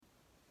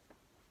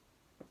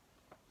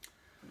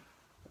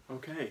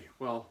Okay,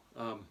 well,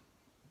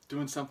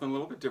 doing something a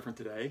little bit different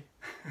today.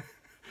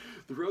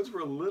 The roads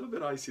were a little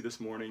bit icy this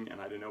morning, and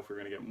I didn't know if we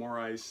were going to get more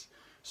ice,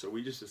 so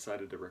we just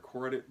decided to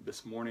record it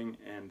this morning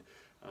and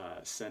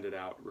send it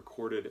out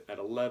recorded at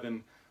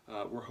 11.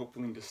 We're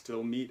hoping to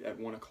still meet at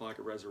 1 o'clock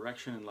at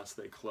Resurrection unless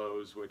they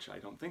close, which I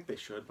don't think they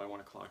should. By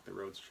 1 o'clock, the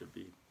roads should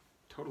be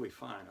totally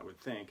fine, I would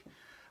think.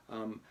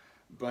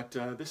 But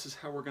this is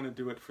how we're going to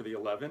do it for the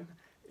 11,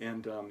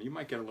 and you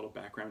might get a little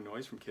background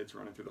noise from kids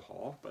running through the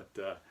hall, but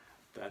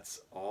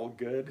that's all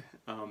good.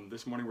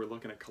 This morning we're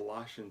looking at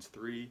Colossians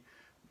 3,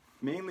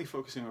 mainly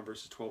focusing on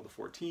verses 12 to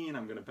 14.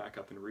 I'm going to back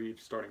up and read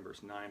starting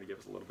verse 9 to give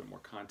us a little bit more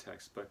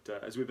context. But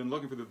as we've been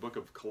looking through the book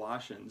of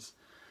Colossians,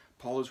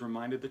 Paul has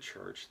reminded the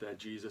church that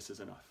Jesus is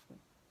enough.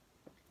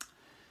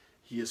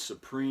 He is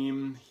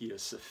supreme, he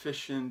is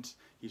sufficient.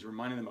 He's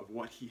reminding them of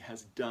what he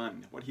has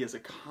done, what he has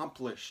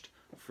accomplished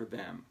for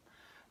them.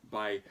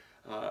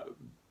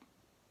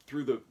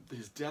 Through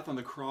his death on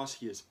the cross,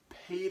 he has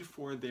paid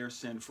for their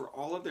sin, for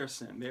all of their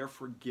sin. They are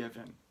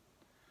forgiven.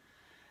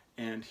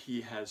 And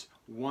he has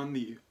won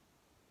the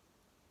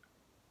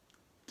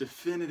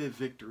definitive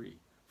victory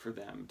for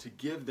them to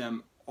give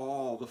them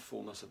all the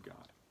fullness of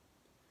God.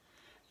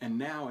 And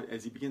now,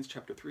 as he begins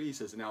chapter 3, he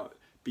says, now,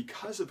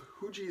 because of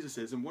who Jesus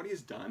is and what he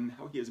has done,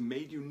 how he has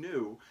made you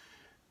new,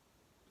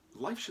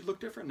 life should look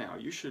different now.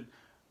 You should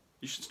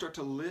start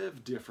to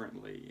live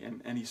differently.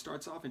 And he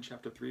starts off in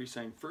chapter 3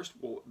 saying, first,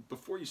 well,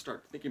 before you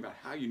start thinking about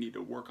how you need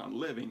to work on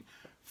living,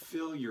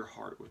 fill your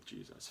heart with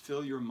Jesus.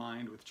 Fill your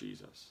mind with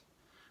Jesus.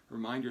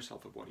 Remind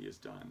yourself of what he has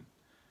done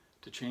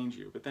to change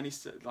you. But then he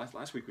said,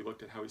 last week we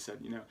looked at how he said,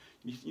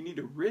 you need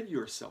to rid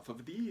yourself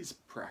of these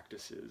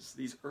practices,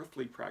 these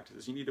earthly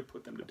practices. You need to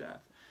put them to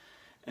death.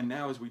 And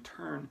now as we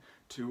turn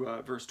to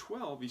verse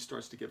 12, he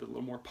starts to give a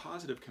little more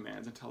positive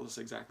commands and tells us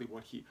exactly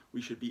what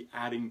we should be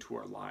adding to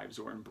our lives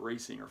or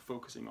embracing or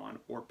focusing on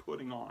or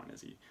putting on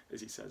as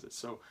he says it.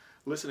 So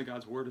listen to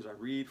God's word as I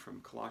read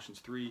from Colossians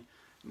 3,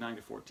 9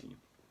 to 14.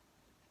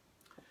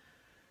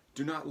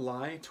 Do not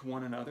lie to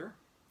one another,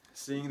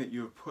 seeing that you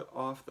have put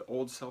off the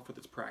old self with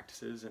its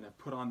practices and have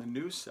put on the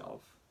new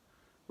self,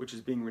 which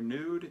is being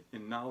renewed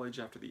in knowledge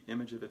after the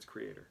image of its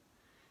creator.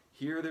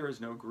 Here there is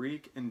no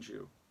Greek and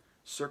Jew,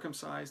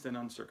 circumcised and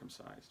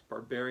uncircumcised,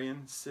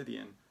 barbarian,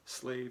 Scythian,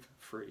 slave,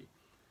 free.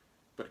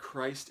 But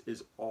Christ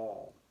is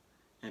all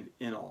and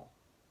in all.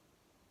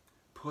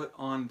 Put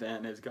on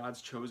then as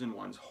God's chosen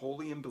ones,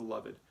 holy and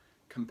beloved,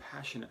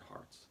 compassionate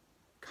hearts,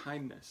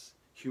 kindness,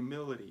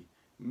 humility,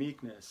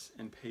 meekness,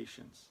 and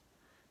patience,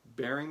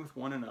 bearing with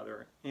one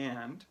another,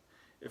 and,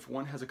 if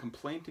one has a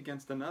complaint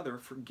against another,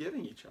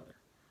 forgiving each other.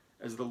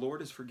 As the Lord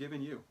has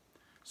forgiven you,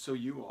 so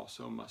you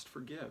also must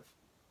forgive.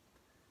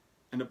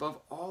 And above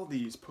all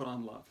these, put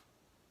on love,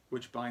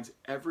 which binds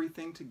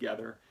everything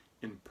together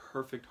in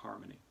perfect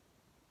harmony.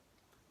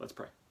 Let's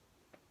pray.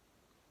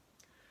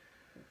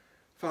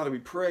 Father, we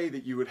pray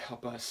that you would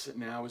help us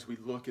now as we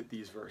look at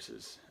these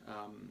verses,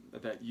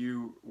 that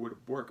you would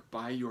work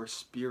by your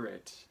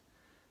Spirit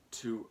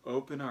to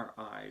open our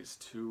eyes,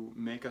 to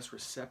make us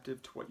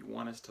receptive to what you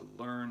want us to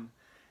learn,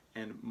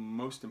 and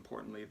most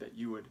importantly, that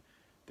you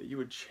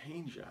would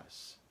change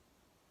us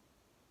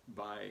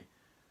by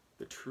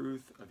the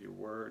truth of your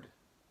word.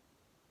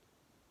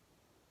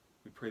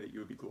 We pray that you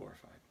would be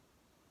glorified.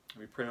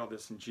 And we pray all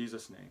this in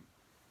Jesus' name.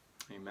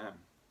 Amen.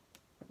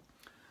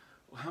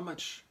 Well, how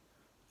much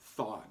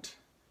thought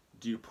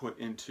do you put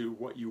into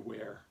what you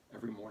wear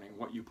every morning,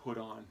 what you put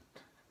on,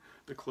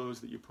 the clothes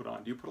that you put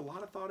on? Do you put a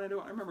lot of thought into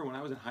it? I remember when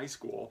I was in high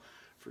school,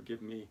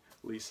 forgive me,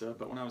 Lisa,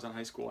 but when I was in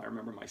high school, I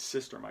remember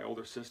my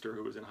older sister,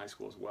 who was in high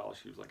school as well,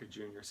 she was like a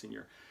junior,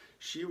 senior,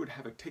 she would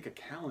take a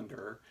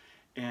calendar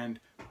and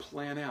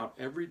plan out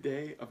every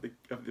day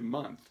of the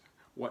month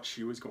what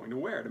she was going to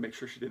wear to make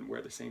sure she didn't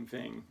wear the same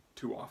thing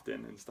too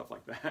often and stuff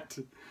like that.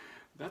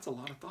 That's a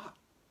lot of thought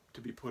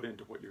to be put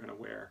into what you're going to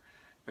wear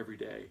every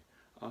day.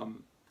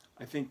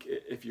 I think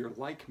if you're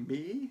like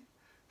me,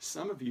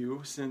 some of you,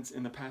 since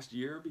in the past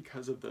year,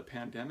 because of the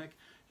pandemic,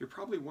 you're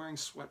probably wearing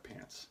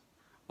sweatpants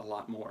a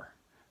lot more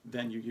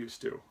than you used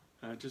to,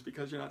 just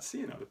because you're not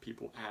seeing other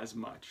people as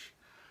much.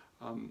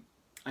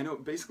 I know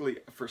basically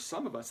for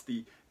some of us,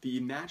 the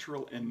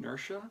natural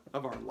inertia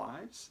of our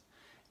lives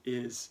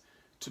is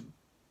to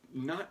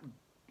not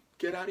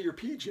get out of your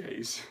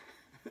PJs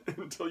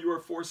until you are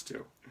forced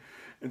to.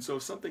 And so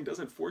if something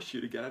doesn't force you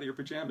to get out of your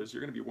pajamas,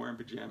 you're going to be wearing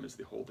pajamas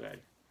the whole day.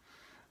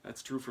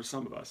 That's true for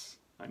some of us,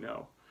 I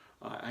know.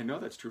 I know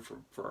that's true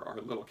for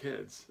our little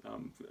kids,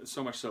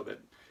 so much so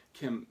that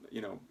Kim,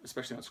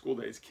 especially on school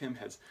days, Kim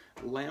has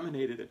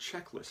laminated a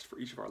checklist for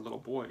each of our little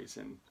boys,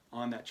 and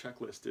on that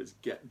checklist is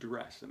get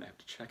dressed, and they have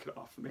to check it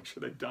off and make sure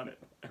they've done it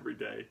every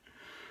day,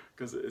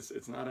 because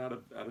it's not out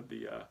of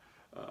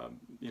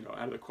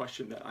the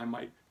question that I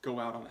might go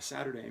out on a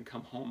Saturday and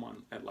come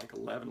home at like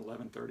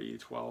 11:30,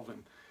 12,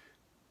 and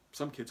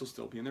some kids will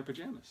still be in their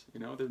pajamas.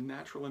 The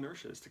natural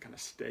inertia is to kind of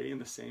stay in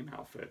the same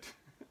outfit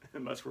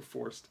unless we're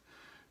forced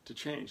to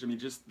change.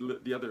 Just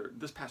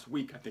this past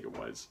week, I think it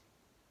was,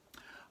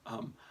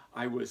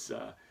 I was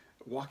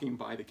walking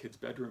by the kid's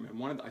bedroom,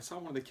 and I saw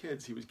one of the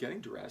kids. He was getting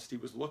dressed. He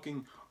was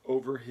looking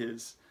over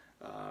his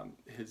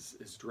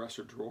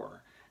dresser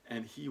drawer,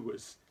 and he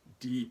was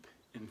deep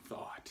in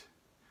thought.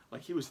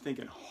 Like he was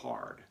thinking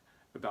hard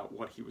about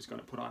what he was going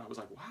to put on. I was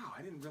like, wow,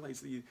 I didn't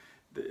realize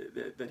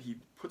that he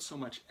put so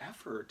much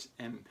effort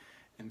and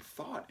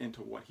thought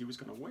into what he was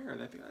going to wear.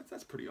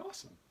 That's pretty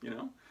awesome, you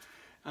know?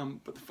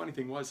 But the funny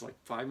thing was, like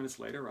 5 minutes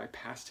later, I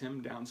passed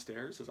him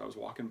downstairs as I was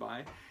walking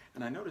by,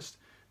 and I noticed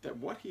that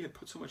what he had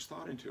put so much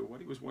thought into, what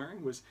he was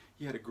wearing, was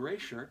he had a gray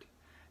shirt,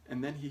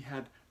 and then he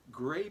had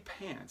gray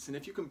pants. And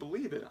if you can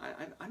believe it,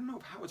 I don't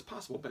know how it's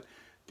possible, but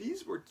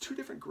these were two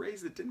different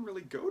grays that didn't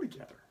really go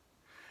together.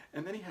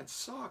 And then he had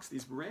socks,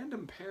 these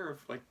random pair of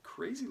like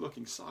crazy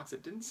looking socks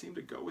that didn't seem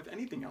to go with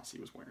anything else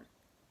he was wearing.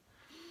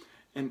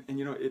 And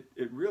you know,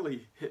 it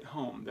really hit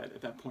home that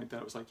at that point that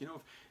I was like, you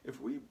know,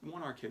 if we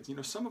want our kids, you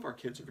know, some of our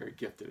kids are very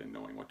gifted in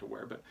knowing what to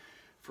wear, but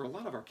for a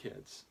lot of our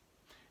kids,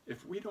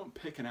 if we don't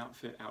pick an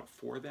outfit out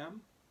for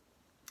them,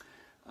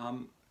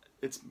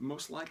 it's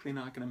most likely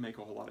not going to make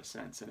a whole lot of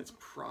sense, and it's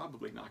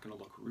probably not going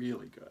to look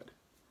really good.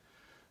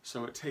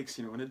 So it takes,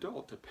 you know, an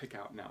adult to pick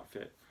out an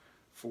outfit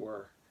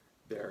for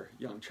their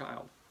young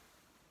child.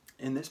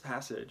 In this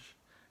passage,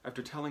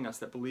 after telling us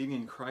that believing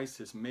in Christ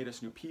has made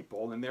us new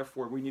people, and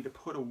therefore we need to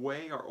put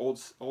away our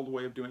old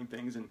way of doing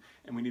things, and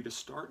we need to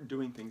start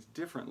doing things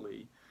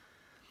differently.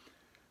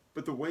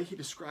 But the way he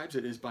describes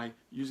it is by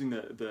using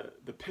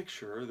the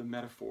picture, the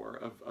metaphor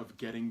of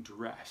getting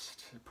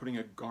dressed, putting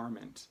a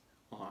garment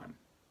on.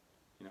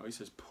 You know, he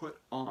says, put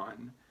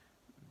on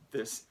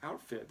this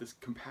outfit, this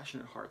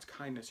compassionate hearts,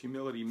 kindness,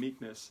 humility,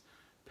 meekness,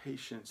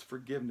 patience,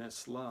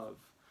 forgiveness, love.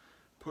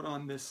 Put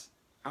on this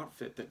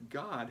outfit that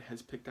God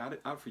has picked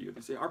out for you.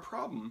 They say our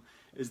problem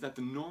is that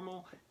the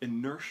normal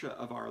inertia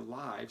of our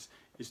lives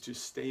is to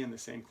stay in the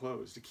same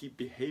clothes, to keep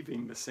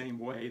behaving the same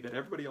way that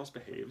everybody else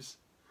behaves,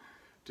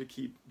 to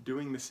keep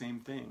doing the same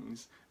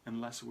things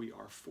unless we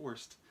are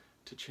forced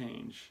to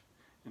change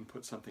and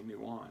put something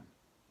new on.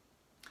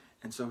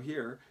 And so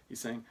here he's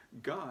saying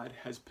God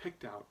has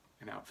picked out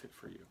an outfit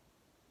for you.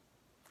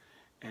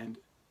 And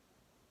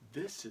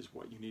this is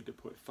what you need to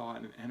put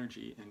thought and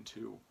energy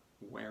into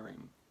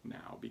wearing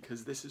now,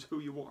 because this is who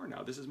you are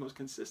now. This is most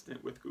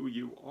consistent with who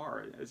you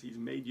are as he's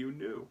made you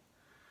new,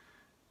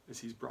 as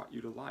he's brought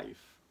you to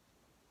life.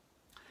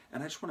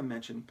 And I just want to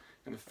mention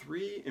kind of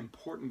 3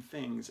 important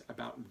things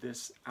about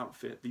this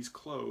outfit, these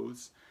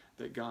clothes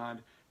that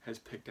God has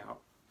picked out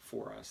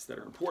for us, that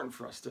are important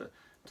for us to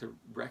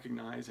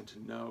recognize and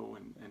to know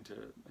and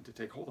to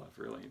take hold of,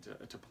 really, and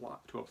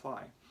to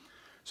apply.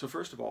 So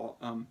first of all,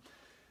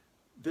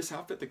 this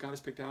outfit that God has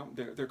picked out,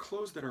 they're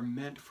clothes that are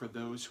meant for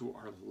those who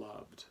are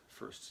loved,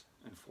 first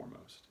and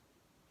foremost.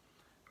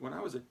 When I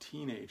was a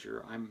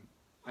teenager,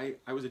 I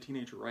was a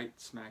teenager right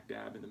smack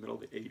dab in the middle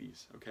of the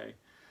 80s, okay?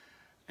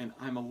 And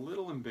I'm a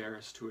little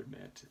embarrassed to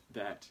admit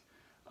that,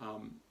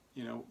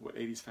 you know, what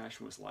 80s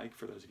fashion was like,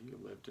 for those of you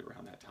who lived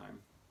around that time.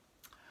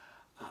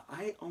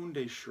 I owned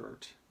a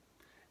shirt.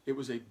 It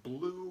was a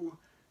blue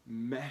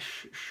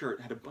mesh shirt.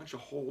 It had a bunch of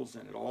holes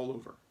in it all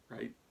over,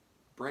 right?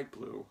 Bright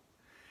blue.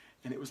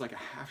 And it was like a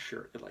half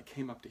shirt. It like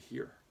came up to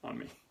here on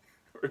me,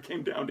 or it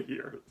came down to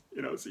here,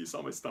 you know, so you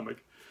saw my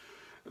stomach.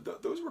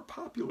 Those were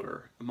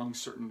popular among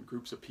certain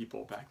groups of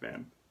people back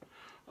then.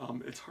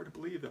 It's hard to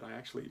believe that I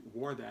actually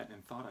wore that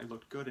and thought I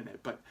looked good in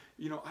it. But,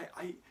 you know,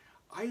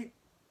 I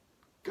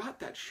got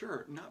that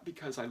shirt not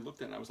because I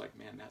looked at it and I was like,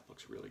 man, that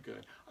looks really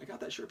good. I got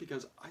that shirt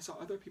because I saw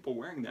other people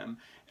wearing them,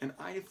 and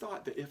I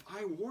thought that if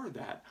I wore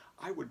that,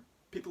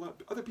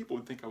 other people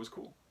would think I was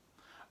cool.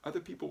 Other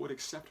people would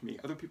accept me.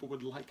 Other people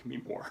would like me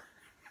more.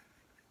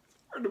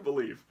 It's hard to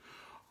believe.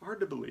 Hard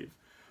to believe.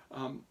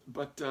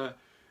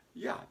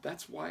 Yeah,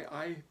 that's why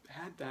I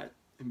had that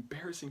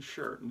embarrassing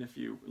shirt. And if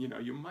you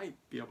might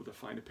be able to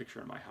find a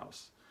picture in my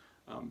house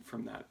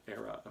from that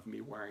era of me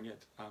wearing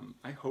it.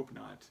 I hope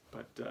not,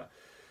 but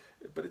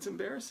it's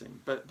embarrassing.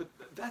 But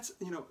that's,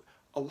 you know,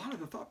 a lot of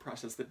the thought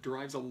process that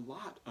drives a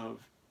lot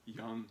of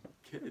young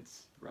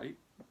kids, right?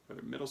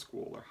 Whether middle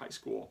school or high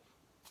school.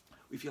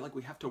 We feel like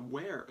we have to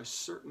wear a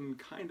certain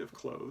kind of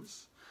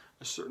clothes,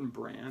 a certain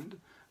brand,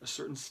 a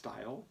certain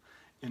style,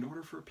 in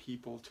order for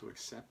people to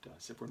accept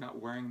us. If we're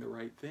not wearing the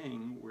right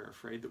thing, we're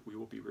afraid that we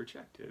will be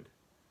rejected,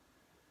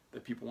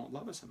 that people won't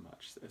love us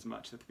as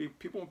much, that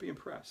people won't be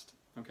impressed,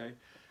 okay?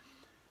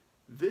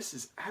 This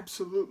is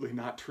absolutely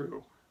not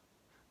true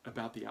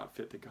about the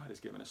outfit that God has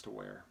given us to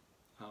wear.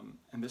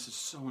 And this is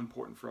so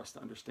important for us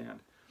to understand.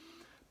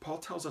 Paul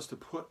tells us to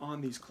put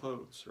on these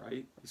clothes,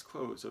 right? These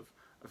clothes of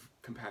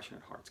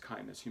compassionate hearts,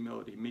 kindness,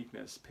 humility,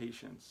 meekness,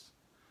 patience.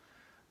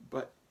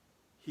 But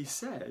he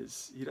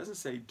doesn't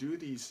say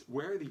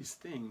wear these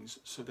things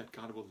so that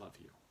God will love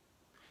you.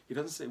 He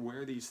doesn't say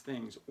wear these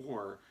things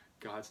or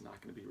God's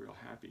not going to be real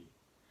happy.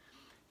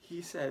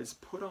 He says,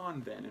 put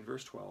on then, in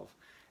verse 12,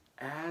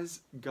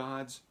 as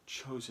God's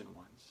chosen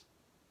ones,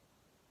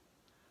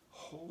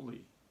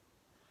 holy,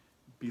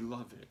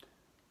 beloved.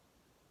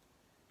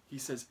 He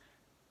says,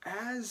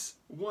 as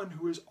one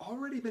who has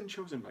already been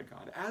chosen by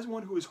God, as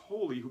one who is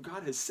holy, who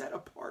God has set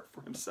apart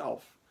for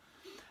himself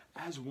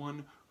as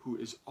one who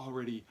is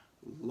already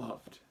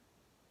loved.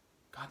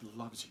 God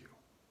loves you.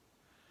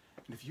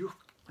 And if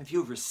you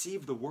have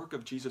received the work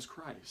of Jesus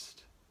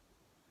Christ,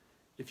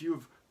 if you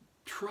have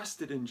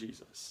trusted in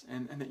Jesus,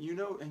 and that you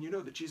know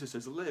that Jesus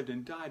has lived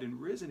and died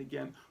and risen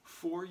again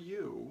for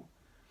you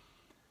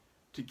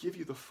to give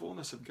you the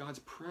fullness of God's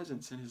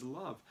presence and his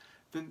love,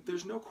 then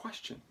there's no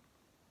question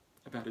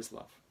about his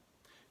love.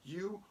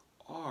 You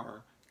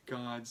are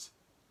God's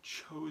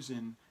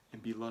chosen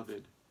and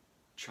beloved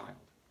child.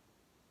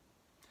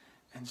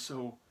 And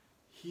so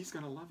he's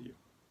going to love you.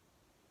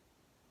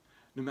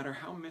 No matter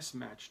how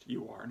mismatched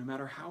you are, no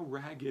matter how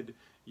ragged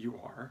you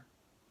are,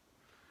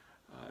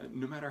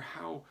 no matter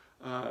how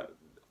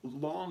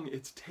long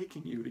it's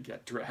taking you to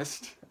get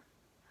dressed.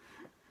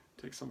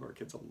 It takes some of our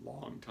kids a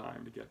long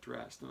time to get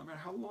dressed. No matter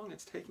how long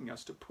it's taking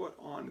us to put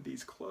on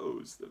these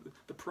clothes,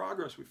 the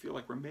progress we feel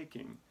like we're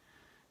making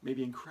may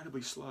be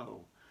incredibly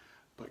slow,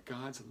 but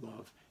God's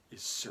love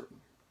is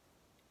certain.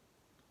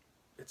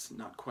 It's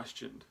not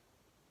questioned.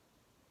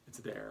 It's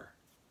there.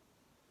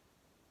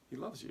 He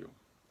loves you.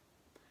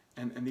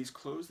 And these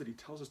clothes that he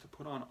tells us to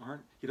put on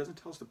he doesn't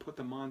tell us to put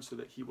them on so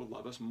that he will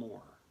love us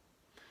more,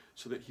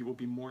 so that he will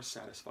be more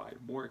satisfied,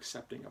 more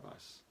accepting of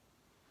us.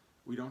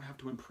 We don't have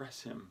to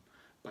impress him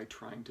by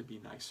trying to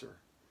be nicer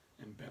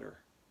and better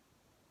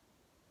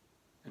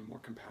and more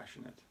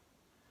compassionate.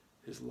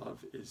 His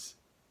love is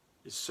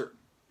certain,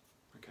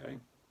 okay?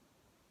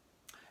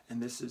 And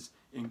this is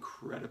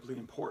incredibly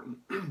important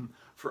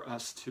for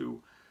us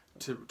to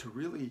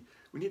really,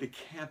 we need to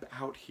camp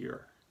out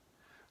here.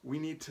 We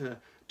need to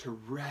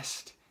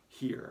rest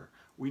here.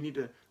 We need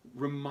to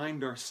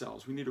remind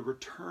ourselves. We need to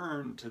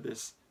return to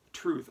this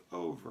truth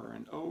over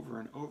and over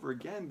and over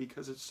again,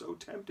 because it's so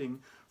tempting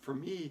for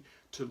me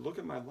to look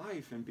at my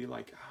life and be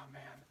like, oh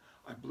man,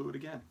 I blew it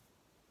again.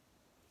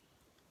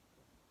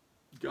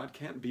 God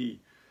can't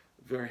be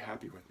very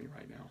happy with me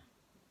right now.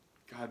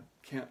 God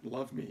can't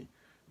love me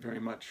very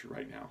much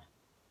right now,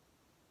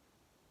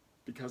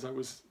 because I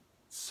was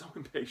so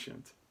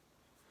impatient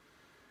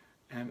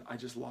and I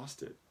just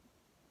lost it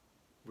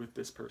with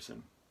this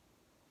person.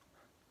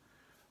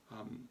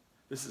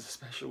 This is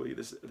especially,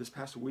 this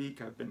past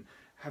week, I've been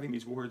having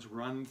these words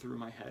run through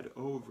my head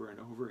over and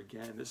over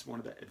again. This is one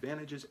of the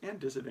advantages and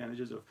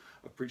disadvantages of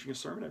preaching a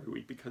sermon every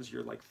week, because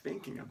you're like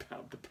thinking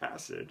about the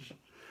passage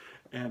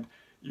and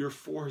you're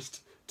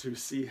forced to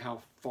see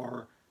how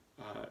far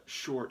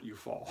short you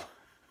fall.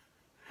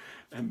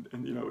 And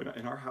you know,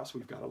 in our house,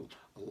 we've got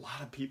a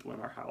lot of people in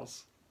our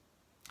house.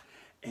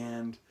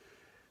 And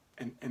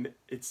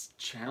it's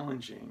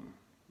challenging.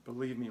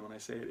 Believe me when I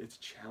say it, it's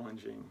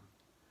challenging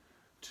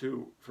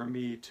for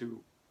me to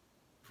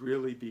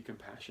really be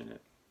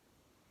compassionate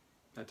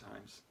at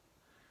times.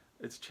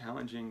 It's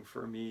challenging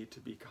for me to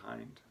be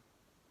kind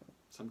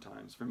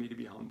sometimes, for me to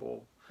be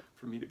humble,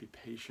 for me to be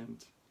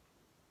patient.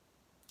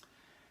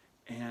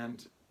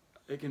 And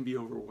it can be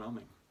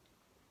overwhelming.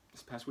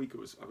 This past week,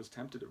 I was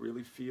tempted to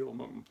really feel,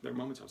 there are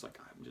moments I was like,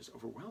 I'm just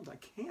overwhelmed. I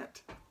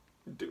can't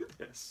do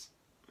this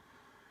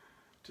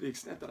to the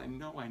extent that I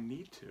know I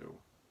need to.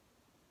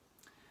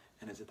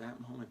 And it's at that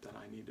moment that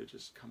I need to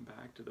just come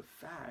back to the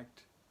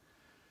fact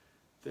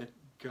that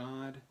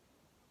God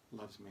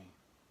loves me.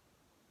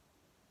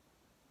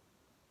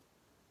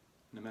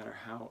 No matter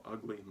how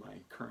ugly my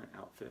current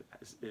outfit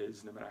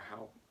is, no matter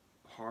how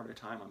hard a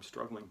time I'm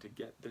struggling to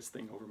get this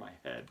thing over my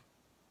head,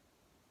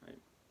 right?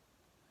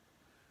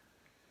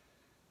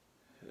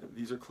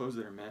 These are clothes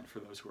that are meant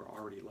for those who are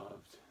already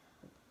loved.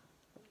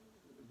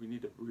 We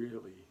need to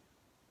really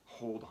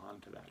hold on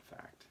to that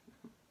fact.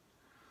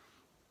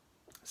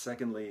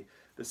 Secondly,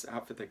 this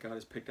outfit that God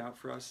has picked out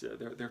for us,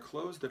 they're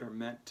clothes that are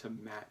meant to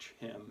match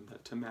him,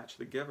 to match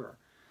the giver.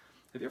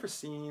 Have you ever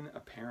seen a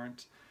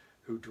parent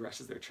who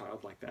dresses their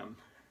child like them?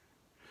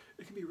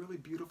 It can be really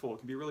beautiful. It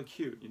can be really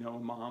cute. You know, a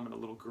mom and a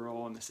little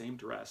girl in the same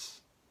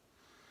dress.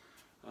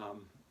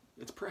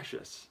 It's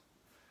precious.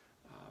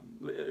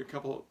 A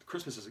couple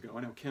Christmases ago,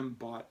 I know Kim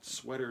bought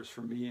sweaters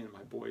for me and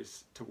my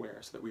boys to wear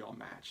so that we all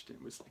matched, and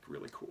it was like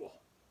really cool.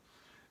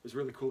 It was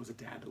really cool as a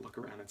dad to look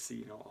around and see,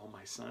 you know, all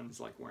my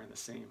sons like wearing the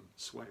same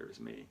sweater as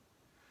me.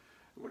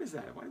 What is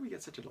that? Why do we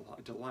get such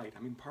a delight?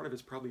 I mean, part of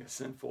it's probably a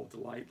sinful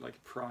delight,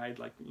 like pride,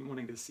 like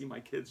wanting to see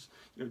my kids,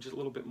 you know, just a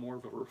little bit more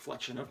of a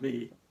reflection of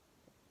me.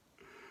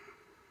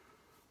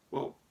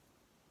 Well,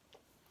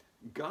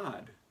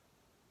 God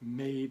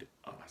made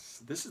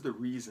us. This is the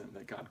reason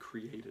that God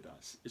created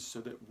us, is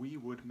so that we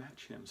would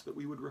match him, so that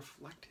we would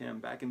reflect him.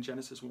 Back in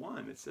Genesis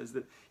 1, it says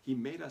that he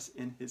made us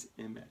in his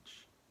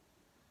image.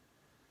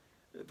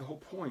 The whole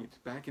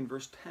point, back in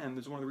verse 10,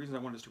 there's one of the reasons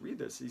I want us to read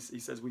this. He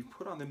says, we've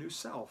put on the new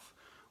self,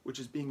 which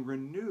is being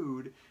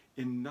renewed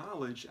in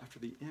knowledge after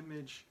the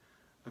image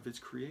of its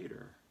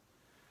creator.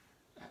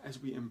 As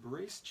we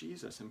embrace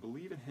Jesus and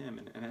believe in him,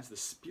 and as the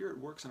Spirit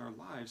works in our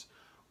lives,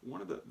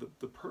 one of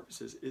the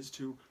purposes is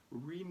to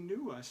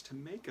renew us, to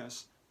make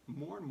us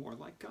more and more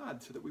like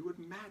God, so that we would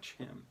match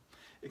him.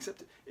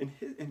 Except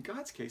in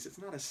God's case, it's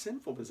not a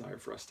sinful desire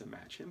for us to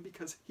match him,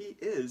 because he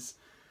is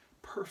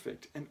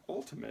perfect and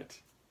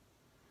ultimate.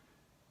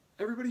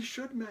 Everybody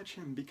should match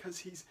him because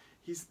he's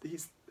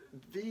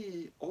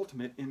the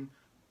ultimate in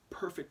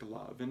perfect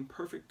love and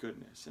perfect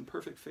goodness and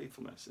perfect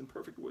faithfulness and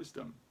perfect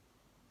wisdom.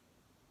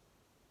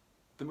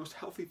 The most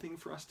healthy thing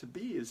for us to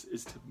be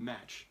is to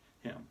match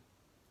him.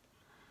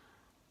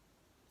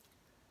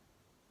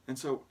 And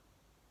so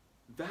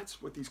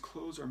that's what these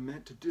clothes are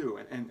meant to do.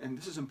 And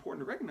this is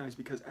important to recognize,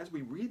 because as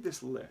we read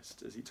this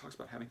list, as he talks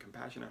about having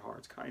compassionate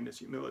hearts, kindness,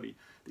 humility,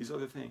 these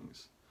other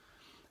things,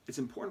 it's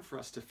important for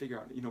us to figure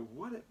out,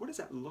 what does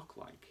that look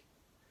like?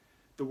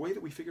 The way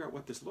that we figure out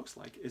what this looks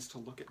like is to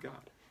look at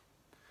God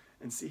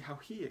and see how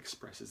he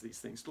expresses these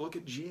things, to look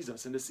at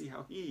Jesus and to see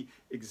how he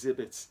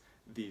exhibits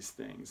these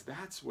things.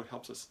 That's what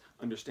helps us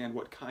understand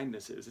what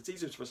kindness is. It's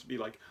easier for us to be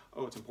like,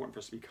 oh, it's important for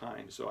us to be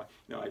kind, so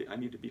I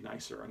need to be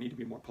nicer, I need to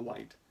be more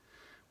polite.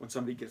 When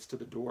somebody gets to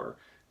the door,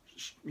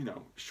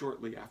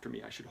 shortly after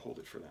me, I should hold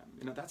it for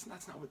them. That's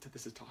not what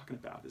this is talking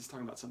about. This is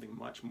talking about something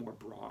much more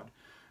broad,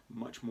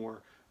 much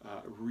more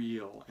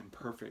real and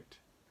perfect.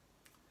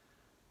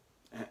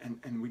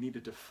 And we need to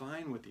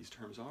define what these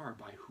terms are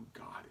by who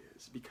God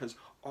is. Because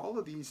all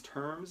of these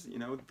terms,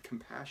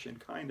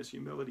 compassion, kindness,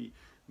 humility,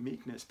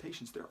 meekness,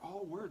 patience, they're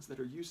all words that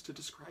are used to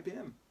describe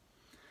him.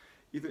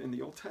 Either in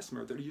the Old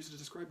Testament, or they're used to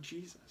describe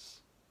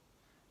Jesus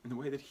and the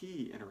way that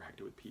he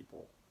interacted with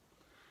people.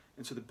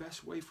 And so the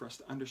best way for us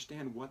to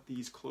understand what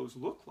these clothes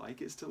look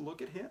like is to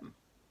look at him.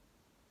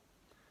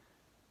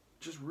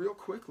 Just real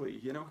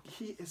quickly,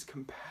 he is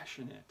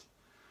compassionate.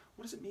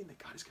 What does it mean that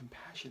God is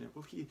compassionate?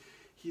 Well, he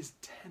is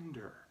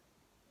tender,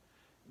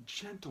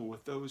 gentle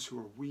with those who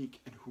are weak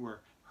and who are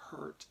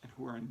hurt and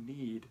who are in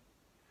need.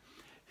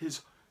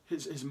 His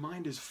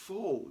mind is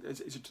full.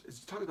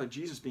 It's talking about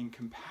Jesus being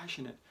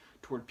compassionate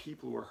toward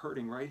people who are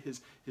hurting, right?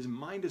 His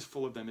mind is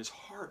full of them. His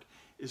heart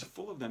is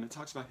full of them. It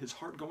talks about his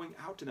heart going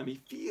out to them.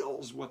 He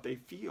feels what they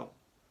feel.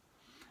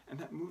 And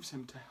that moves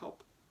him to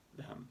help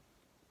them.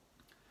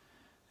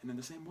 And in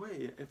the same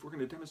way, if we're going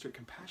to demonstrate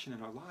compassion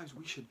in our lives,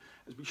 we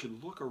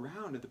should look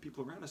around at the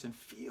people around us and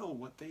feel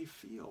what they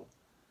feel.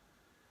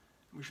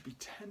 And we should be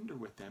tender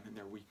with them in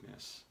their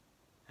weakness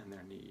and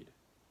their need.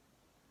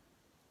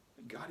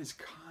 God is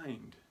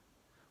kind.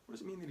 What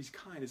does it mean that he's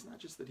kind? It's not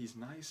just that he's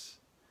nice.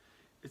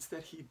 It's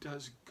that he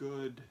does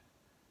good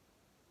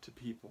to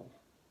people.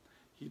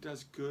 He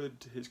does good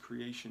to his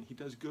creation. He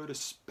does good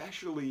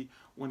especially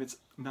when it's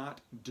not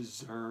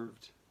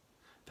deserved.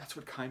 That's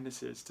what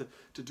kindness is,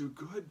 to do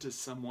good to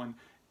someone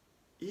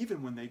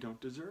even when they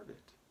don't deserve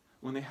it,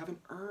 when they haven't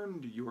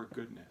earned your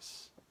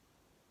goodness.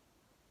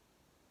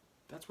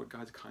 That's what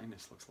God's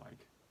kindness looks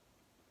like.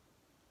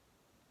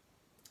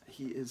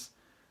 He is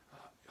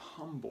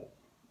humble.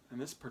 And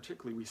this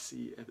particularly we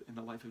see in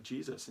the life of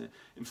Jesus.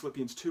 In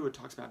Philippians 2, it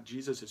talks about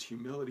Jesus'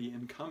 humility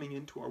in coming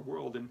into our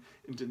world and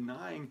in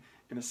denying,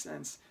 in a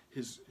sense,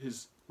 his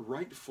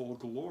rightful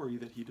glory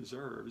that he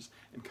deserves,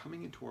 and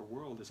coming into our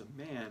world as a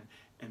man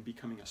and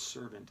becoming a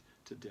servant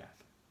to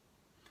death.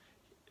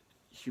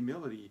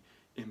 Humility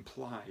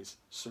implies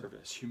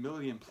service.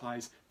 Humility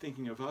implies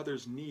thinking of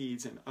others'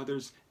 needs and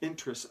others'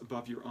 interests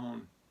above your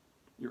own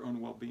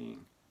well-being.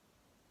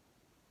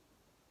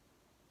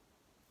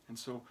 And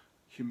so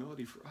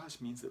humility for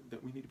us means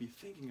that we need to be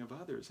thinking of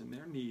others and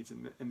their needs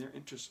and their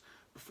interests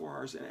before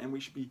ours, and we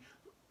should be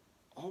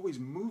always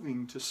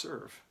moving to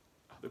serve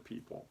other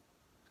people.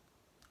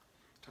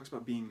 It talks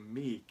about being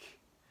meek.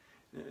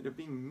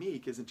 Being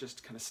meek isn't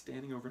just kind of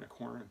standing over in a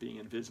corner and being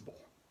invisible.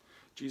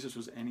 Jesus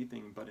was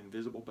anything but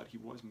invisible, but he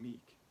was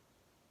meek.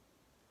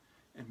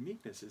 And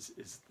meekness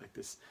is like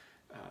this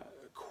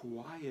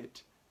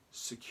quiet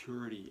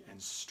security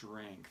and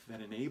strength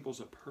that enables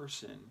a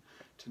person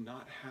to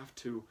not have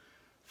to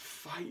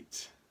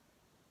fight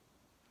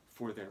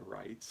for their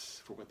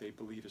rights, for what they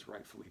believe is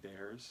rightfully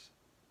theirs,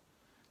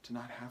 to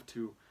not have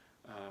to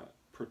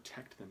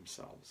protect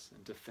themselves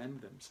and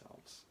defend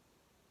themselves.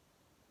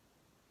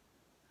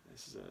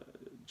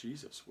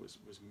 Jesus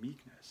was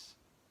meekness.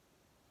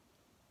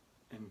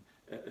 And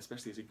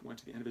especially as he went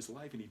to the end of his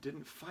life, and he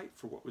didn't fight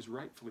for what was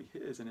rightfully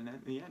his, and in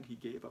the end he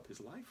gave up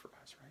his life for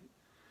us, right?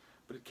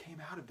 But it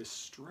came out of this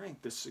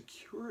strength, this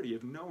security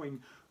of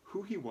knowing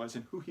who he was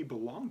and who he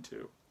belonged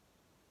to.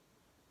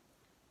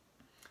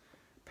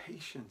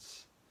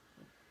 Patience.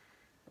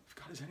 If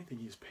God is anything,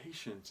 he is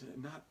patient,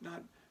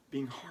 not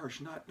being harsh,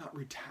 not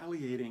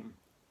retaliating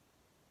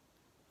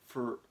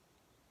for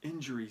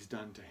injuries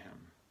done to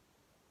him.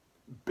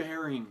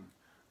 Bearing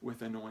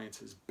with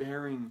annoyances,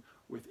 bearing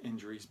with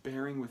injuries,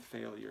 bearing with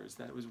failures.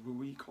 That was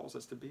who he calls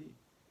us to be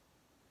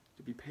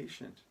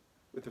patient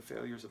with the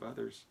failures of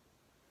others.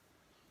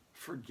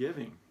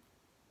 Forgiving.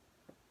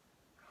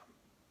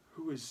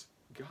 Who is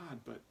God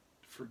but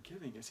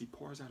forgiving as he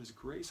pours out his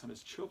grace on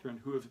his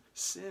children who have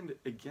sinned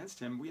against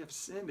him. We have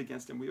sinned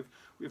against him. We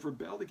have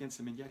rebelled against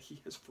him, and yet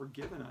he has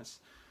forgiven us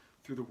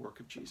through the work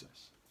of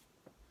Jesus.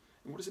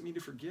 And what does it mean to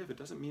forgive? It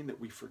doesn't mean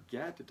that we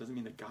forget. It doesn't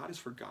mean that God has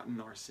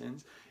forgotten our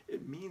sins.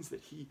 It means that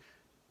he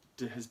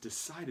has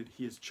decided,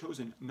 he has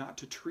chosen not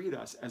to treat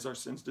us as our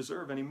sins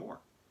deserve anymore.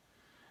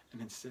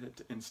 And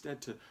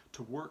instead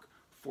to work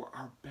for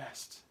our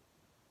best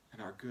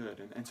and our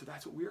good. And so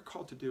that's what we're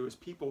called to do. As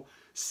people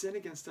sin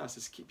against us,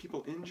 as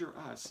people injure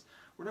us,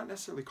 we're not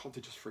necessarily called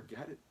to just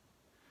forget it,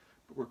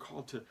 but we're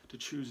called to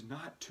choose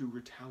not to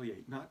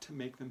retaliate, not to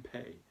make them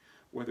pay,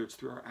 whether it's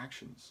through our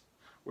actions,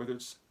 whether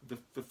it's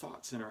the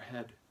thoughts in our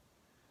head,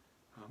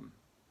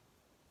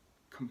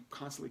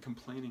 constantly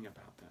complaining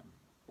about them,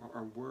 or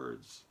our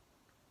words.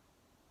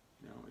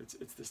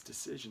 It's this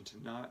decision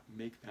to not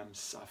make them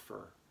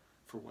suffer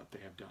for what they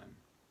have done,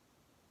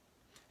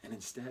 and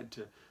instead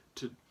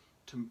to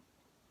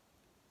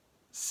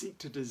seek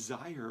to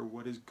desire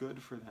what is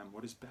good for them,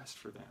 what is best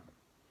for them.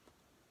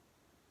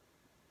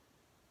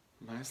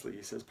 Lastly,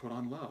 he says, put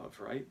on love,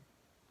 right?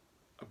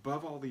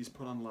 Above all these,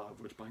 put on love,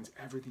 which binds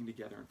everything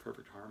together in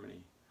perfect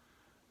harmony.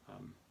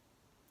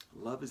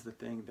 Love is the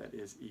thing that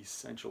is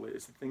essential.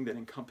 It's the thing that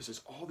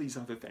encompasses all these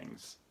other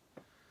things.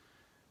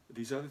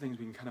 These other things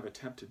we can kind of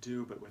attempt to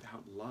do, but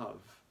without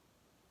love,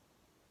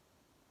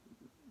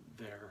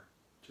 they're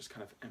just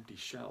kind of empty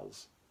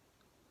shells.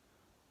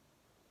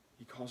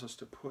 He calls us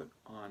to put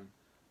on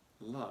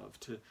love,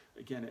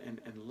 and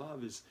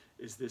love is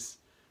this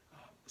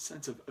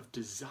sense of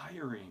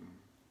desiring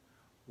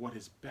what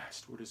is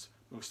best, what is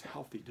most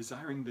healthy,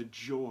 desiring the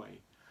joy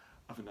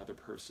of another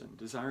person,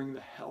 desiring the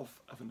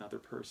health of another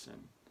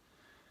person,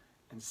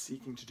 and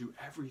seeking to do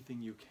everything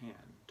you can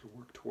to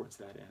work towards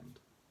that end.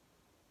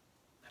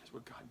 That is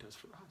what God does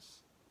for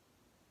us.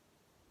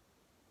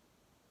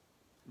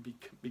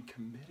 Be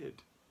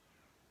committed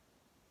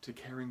to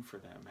caring for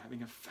them,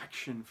 having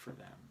affection for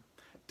them,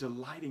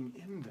 delighting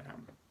in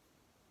them.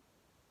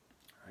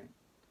 Right?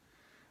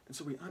 And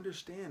so we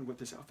understand what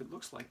this outfit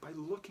looks like by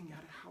looking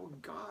at how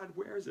God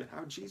wears it,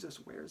 how Jesus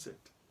wears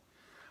it.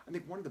 I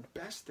think one of the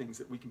best things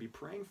that we can be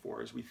praying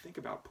for as we think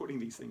about putting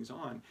these things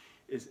on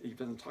is, he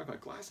doesn't talk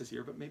about glasses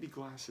here, but maybe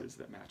glasses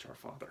that match our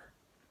Father.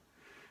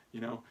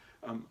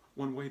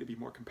 One way to be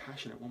more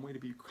compassionate, one way to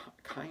be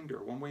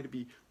kinder, one way to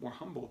be more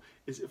humble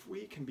is if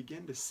we can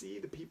begin to see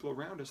the people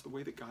around us the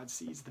way that God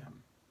sees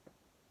them.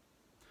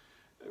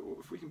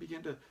 If we can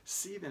begin to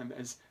see them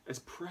as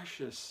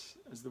precious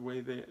as the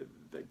way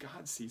that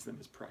God sees them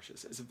as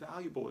precious, as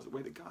valuable as the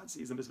way that God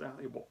sees them as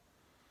valuable.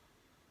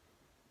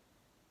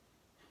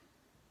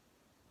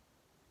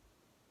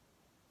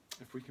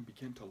 If we can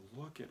begin to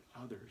look at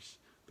others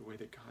the way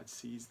that God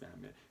sees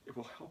them, it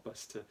will help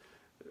us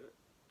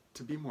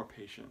to be more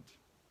patient,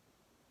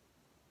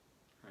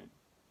 right?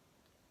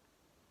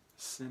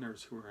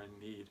 Sinners who are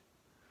in need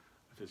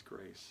of His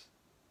grace,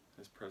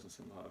 His presence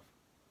and love.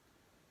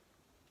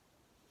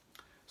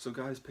 So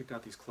God has picked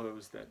out these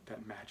clothes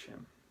that match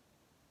Him.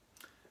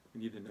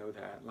 We need to know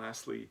that.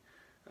 Lastly,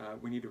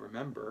 we need to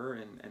remember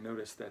and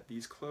notice that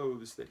these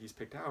clothes that He's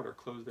picked out are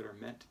clothes that are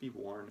meant to be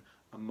worn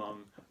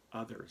among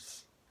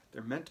others.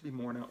 They're meant to be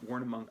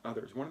worn among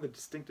others. One of the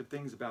distinctive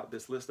things about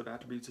this list of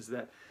attributes is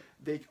that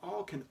they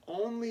all can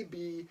only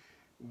be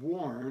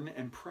worn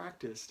and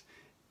practiced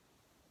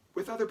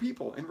with other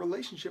people, in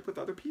relationship with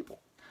other people.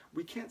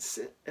 We can't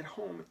sit at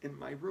home in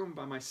my room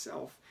by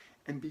myself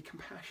and be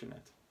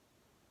compassionate.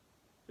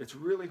 It's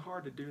really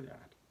hard to do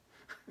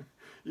that.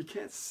 You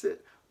can't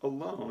sit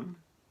alone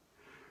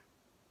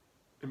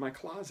in my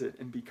closet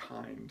and be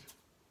kind.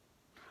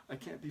 I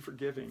can't be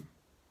forgiving.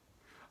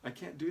 I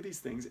can't do these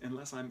things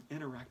unless I'm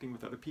interacting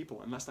with other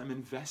people, unless I'm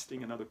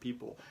investing in other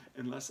people,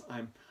 unless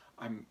I'm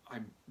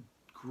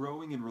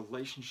growing in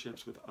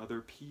relationships with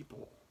other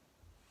people.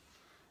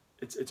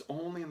 It's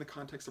only in the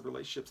context of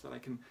relationships that I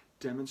can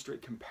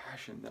demonstrate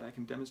compassion, that I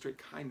can demonstrate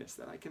kindness,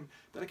 that I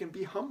can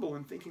be humble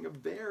in thinking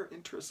of their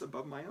interests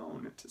above my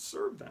own and to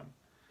serve them.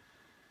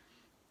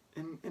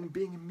 And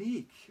being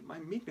meek, my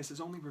meekness is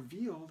only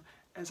revealed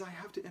as I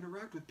have to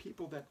interact with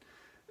people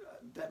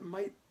that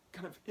might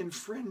kind of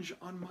infringe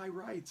on my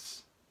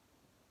rights.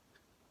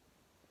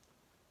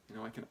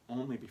 I can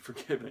only be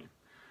forgiving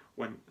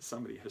when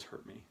somebody has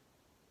hurt me.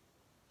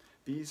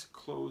 These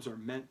clothes are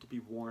meant to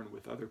be worn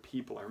with other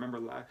people. I remember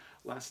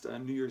last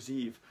New Year's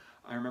Eve,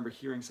 I remember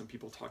hearing some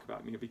people talk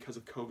about, because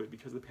of COVID,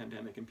 because of the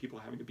pandemic, and people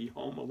having to be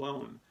home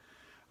alone.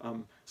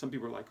 Some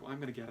people were like, well, I'm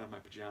going to get out of my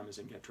pajamas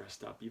and get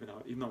dressed up, even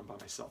though I'm by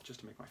myself, just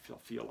to make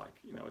myself feel like,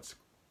 it's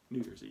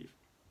New Year's Eve.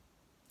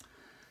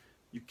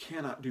 You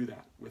cannot do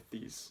that with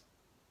these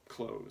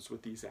clothes,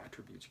 with these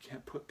attributes. You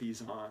can't put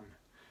these on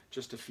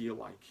just to feel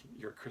like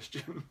you're a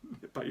Christian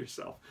by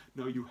yourself.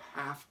 No, you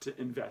have to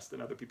invest in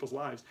other people's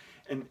lives.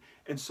 And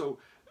so,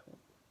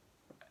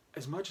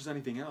 as much as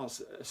anything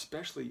else,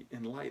 especially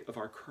in light of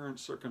our current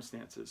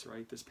circumstances,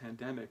 right, this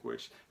pandemic,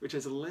 which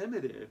has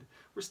limited,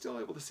 we're still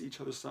able to see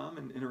each other some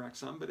and interact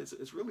some, but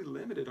it's really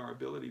limited our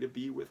ability to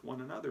be with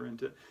one another and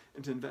to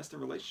invest in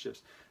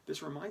relationships.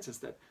 This reminds us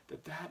that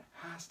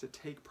has to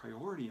take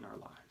priority in our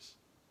lives.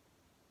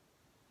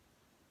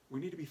 We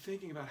need to be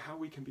thinking about how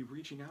we can be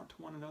reaching out to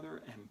one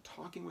another and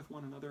talking with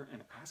one another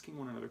and asking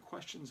one another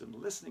questions and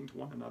listening to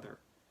one another.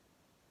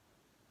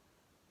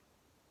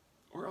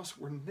 Or else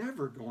we're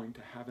never going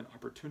to have an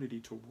opportunity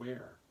to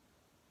wear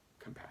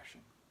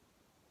compassion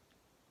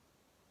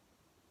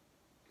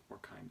or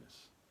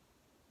kindness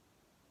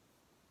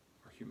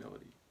or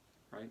humility,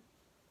 right?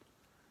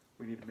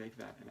 We need to make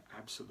that an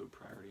absolute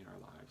priority in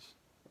our lives.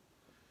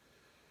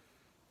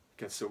 It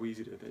gets so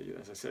easy to,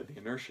 as I said, the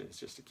inertia is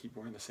just to keep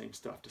wearing the same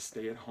stuff, to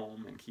stay at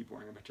home and keep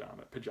wearing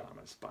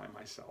pajamas by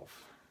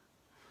myself.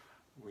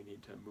 We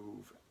need to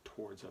move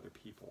towards other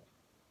people,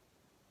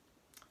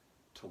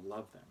 to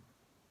love them.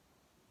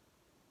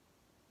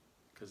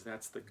 Because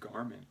that's the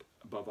garment,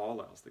 above all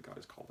else, that God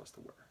has called us to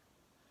wear.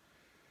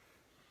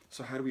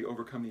 So how do we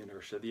overcome the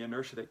inertia? The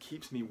inertia that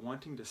keeps me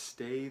wanting to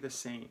stay the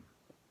same,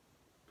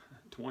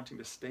 to wanting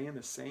to stay in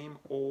the same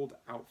old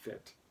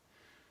outfit,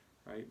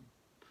 right,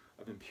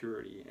 of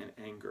impurity and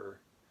anger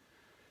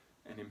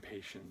and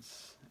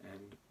impatience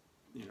and,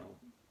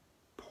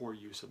 poor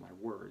use of my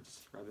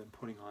words, rather than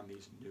putting on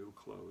these new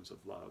clothes of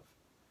love.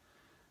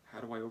 How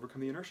do I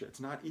overcome the inertia? It's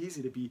not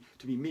easy to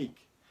be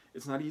meek.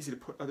 It's not easy to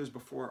put others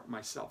before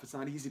myself. It's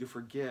not easy to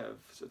forgive.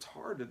 So it's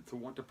hard to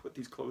want to put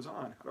these clothes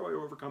on. How do I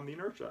overcome the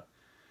inertia?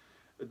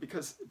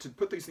 Because to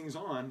put these things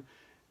on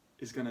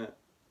is going to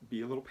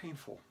be a little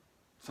painful.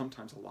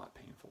 Sometimes a lot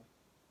painful,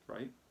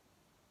 right?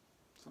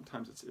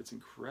 Sometimes it's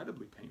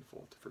incredibly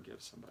painful to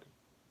forgive somebody.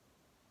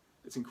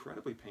 It's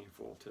incredibly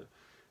painful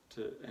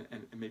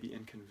and maybe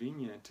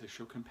inconvenient to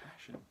show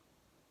compassion.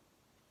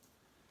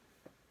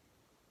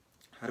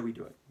 How do we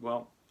do it?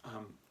 Well,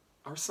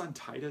 our son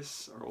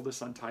Titus, our oldest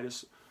son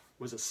Titus,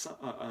 was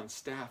on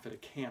staff at a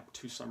camp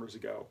 2 summers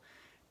ago.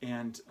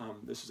 And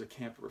this was a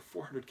camp where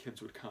 400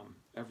 kids would come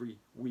every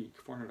week.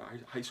 400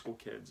 high school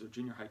kids or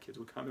junior high kids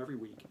would come every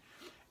week.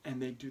 And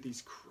they'd do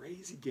these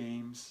crazy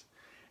games.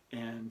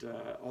 And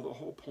the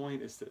whole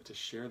point is to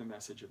share the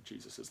message of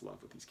Jesus' love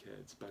with these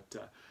kids.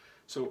 But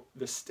so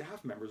the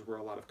staff members were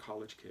a lot of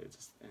college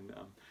kids.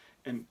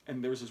 And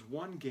there was this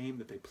one game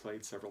that they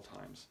played several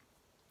times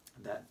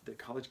that the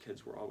college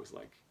kids were always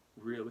like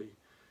really,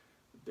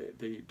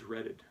 they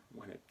dreaded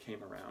when it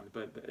came around.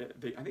 But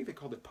I think they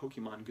called it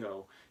Pokemon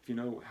Go. If you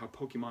know how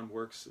Pokemon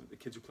works, the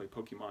kids who play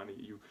Pokemon,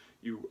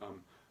 you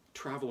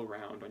travel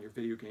around on your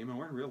video game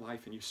or in real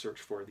life and you search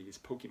for these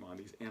Pokemon,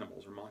 these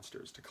animals or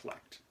monsters to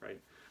collect,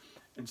 right?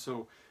 And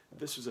so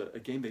this was a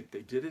game,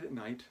 they did it at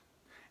night,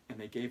 and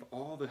they gave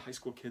all the high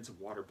school kids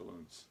water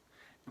balloons.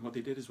 And what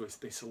they did was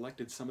they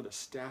selected some of the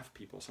staff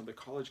people, some of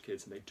the college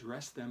kids, and they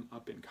dressed them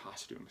up in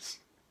costumes,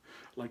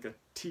 like a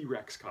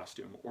T-Rex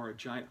costume or a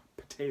giant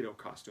potato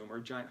costume or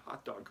a giant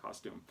hot dog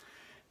costume.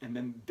 And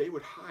then they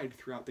would hide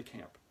throughout the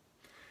camp.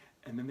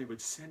 And then they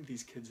would send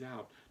these kids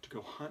out to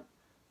go hunt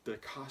the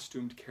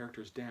costumed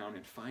characters down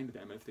and find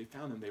them. And if they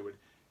found them, they would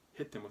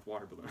hit them with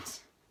water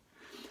balloons.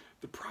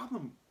 The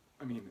problem,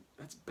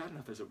 that's bad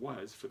enough as it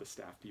was for the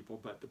staff people,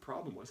 but the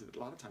problem was that a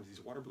lot of times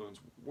these water balloons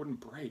wouldn't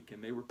break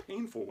and they were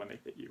painful when they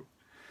hit you.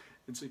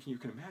 And so you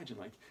can imagine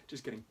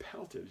just getting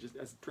pelted, just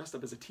as dressed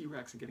up as a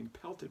T-Rex and getting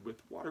pelted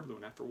with water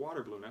balloon after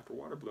water balloon after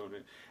water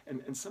balloon.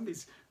 And some of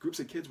these groups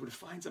of kids would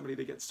find somebody,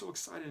 they get so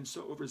excited and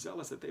so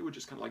overzealous that they would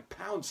just kind of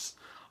pounce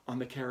on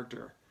the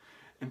character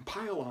and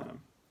pile on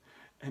them.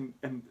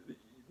 And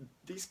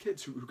these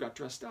kids who got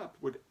dressed up,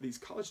 these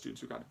college students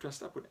who got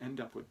dressed up would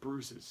end up with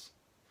bruises.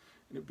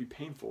 And it would be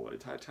painful.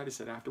 Titus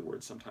said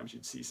afterwards, sometimes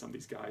you'd see some of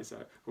these guys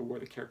who wore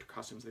the character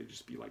costumes, they'd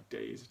just be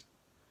dazed.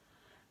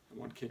 And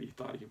one kid, he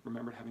thought he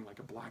remembered having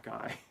a black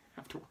eye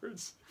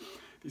afterwards.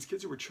 These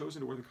kids who were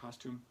chosen to wear the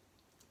costume,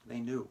 they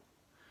knew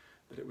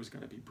that it was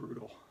going to be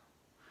brutal.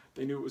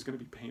 They knew it was going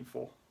to be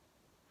painful.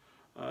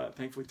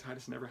 Thankfully,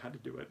 Titus never had to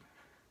do it.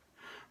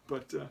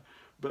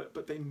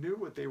 But they knew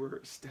what they were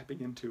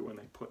stepping into when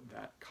they put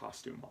that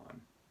costume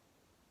on.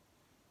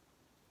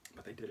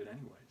 But they did it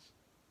anyways.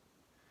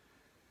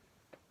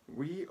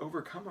 We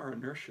overcome our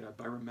inertia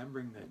by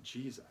remembering that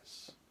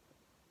Jesus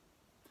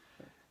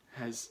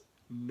has,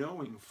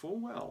 knowing full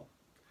well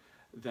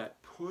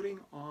that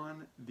putting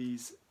on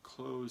these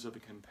clothes of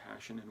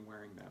compassion and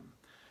wearing them,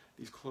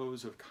 these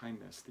clothes of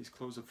kindness, these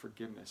clothes of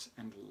forgiveness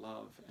and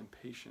love and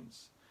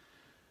patience,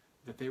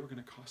 that they were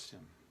going to cost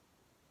him.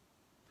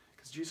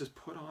 Because Jesus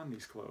put on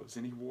these clothes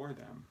and he wore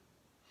them.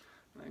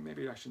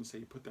 Maybe I shouldn't say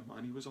he put them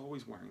on, he was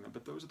always wearing them,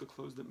 but those are the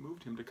clothes that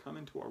moved him to come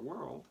into our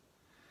world.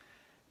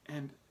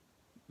 And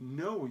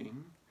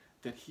knowing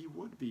that he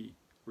would be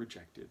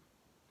rejected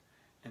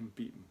and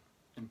beaten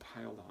and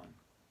piled on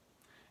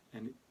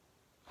and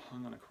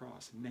hung on a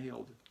cross,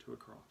 nailed to a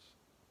cross,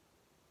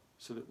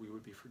 so that we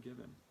would be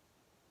forgiven,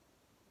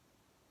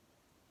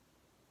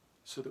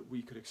 so that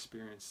we could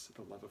experience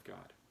the love of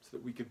God, so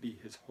that we could be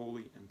his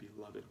holy and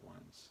beloved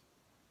ones.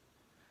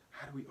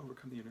 How do we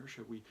overcome the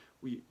inertia?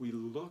 We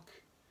look,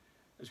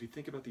 as we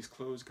think about these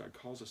clothes God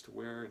calls us to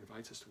wear,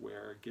 invites us to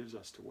wear, gives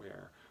us to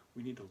wear,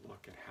 we need to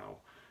look at how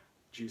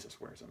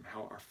Jesus wears them,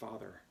 how our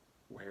Father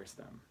wears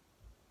them.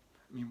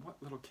 What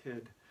little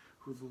kid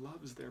who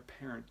loves their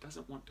parent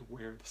doesn't want to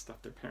wear the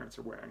stuff their parents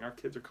are wearing? Our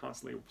kids are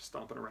constantly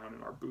stomping around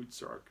in our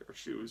boots or our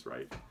shoes,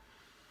 right?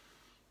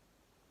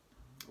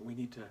 We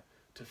need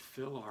to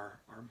fill our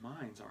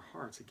minds, our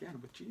hearts, again,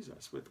 with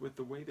Jesus, with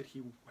the way that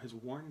he has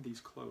worn these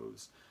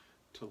clothes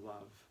to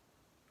love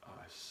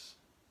us,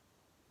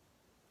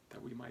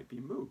 that we might be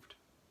moved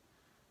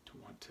to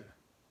want to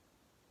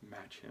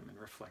match him and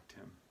reflect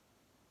him,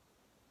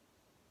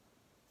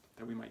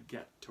 that we might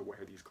get to wear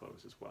these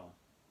clothes as well.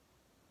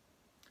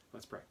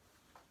 Let's pray.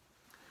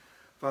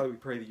 Father, we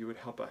pray that you would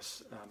help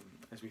us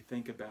as we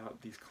think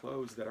about these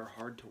clothes that are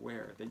hard to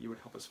wear, that you would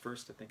help us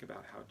first to think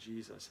about how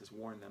Jesus has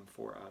worn them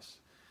for us,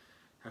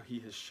 how he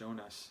has shown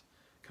us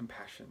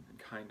compassion and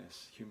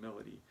kindness,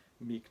 humility,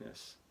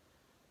 meekness,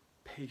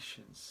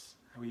 patience,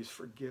 how he has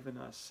forgiven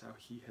us, how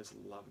he has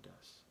loved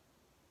us.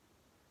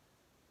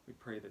 We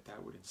pray that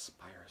that would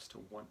inspire us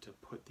to want to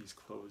put these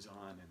clothes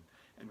on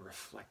and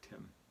reflect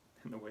him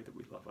in the way that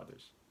we love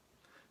others.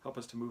 Help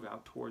us to move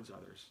out towards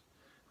others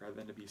rather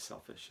than to be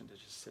selfish and to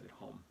just sit at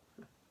home.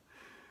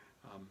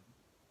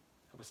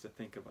 Help us to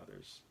think of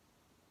others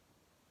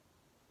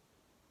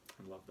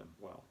and love them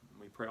well.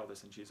 And we pray all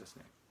this in Jesus'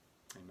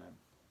 name.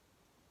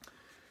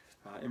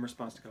 Amen. In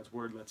response to God's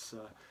word, let's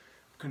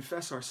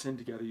confess our sin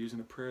together using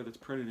the prayer that's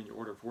printed in your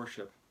order of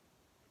worship.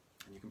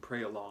 And you can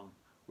pray along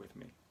with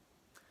me.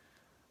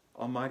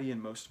 Almighty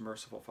and most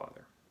merciful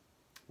Father,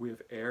 we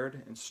have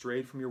erred and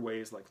strayed from your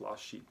ways like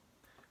lost sheep.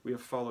 We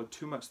have followed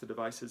too much the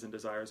devices and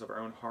desires of our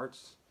own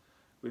hearts.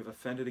 We have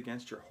offended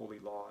against your holy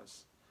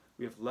laws.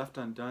 We have left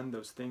undone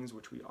those things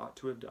which we ought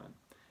to have done,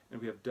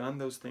 and we have done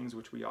those things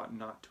which we ought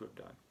not to have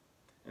done,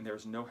 and there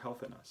is no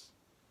health in us.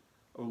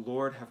 O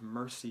Lord, have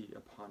mercy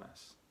upon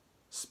us.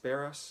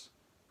 Spare us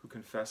who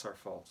confess our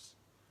faults.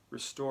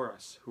 Restore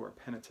us who are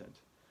penitent,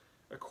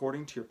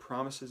 according to your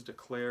promises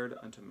declared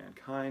unto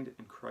mankind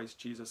in Christ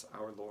Jesus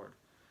our Lord.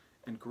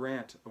 And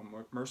grant,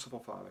 O merciful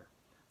Father,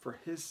 for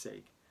his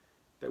sake,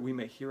 that we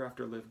may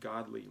hereafter live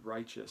godly,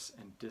 righteous,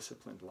 and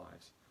disciplined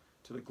lives,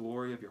 to the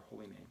glory of your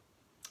holy name.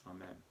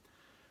 Amen.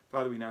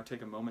 Father, we now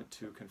take a moment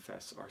to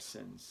confess our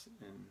sins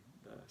in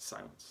the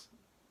silence.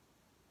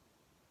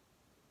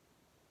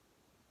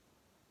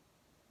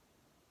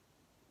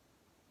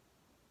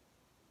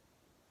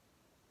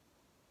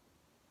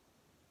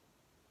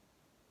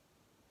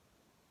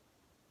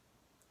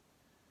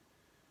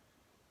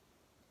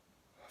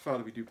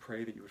 Father, we do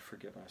pray that you would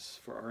forgive us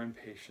for our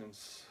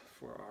impatience,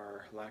 for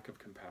our lack of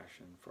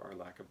compassion, for our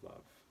lack of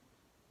love.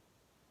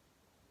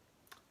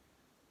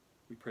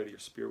 We pray that your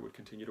Spirit would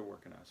continue to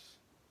work in us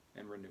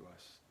and renew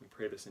us. We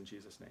pray this in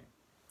Jesus' name.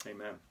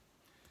 Amen.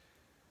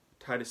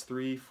 Titus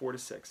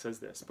 3:4-6 says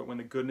this, "But when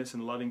the goodness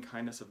and loving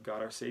kindness of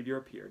God our Savior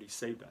appeared, he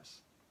saved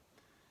us,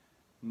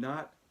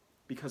 not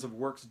because of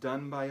works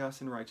done by us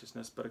in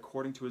righteousness, but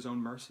according to his own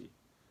mercy,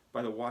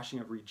 by the washing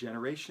of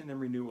regeneration and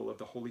renewal of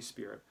the Holy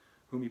Spirit,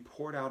 whom he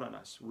poured out on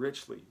us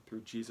richly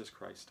through Jesus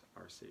Christ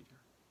our Savior."